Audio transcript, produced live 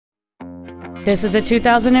This is a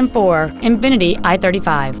 2004 Infiniti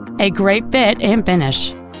I35, a great fit and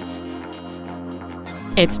finish.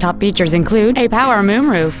 Its top features include a power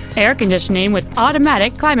moonroof, air conditioning with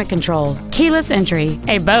automatic climate control, keyless entry,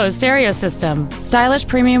 a Bose stereo system, stylish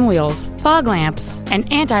premium wheels, fog lamps, an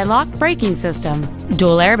anti-lock braking system,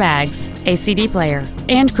 dual airbags, a CD player,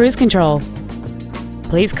 and cruise control.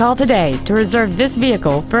 Please call today to reserve this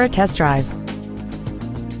vehicle for a test drive.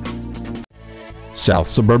 South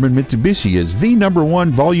Suburban Mitsubishi is the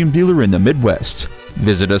 #1 volume dealer in the Midwest.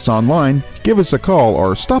 Visit us online, give us a call,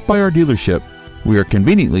 or stop by our dealership. We are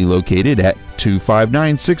conveniently located at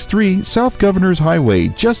 25963 South Governors Highway,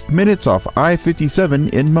 just minutes off I-57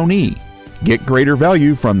 in Monee. Get greater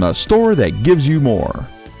value from the store that gives you more.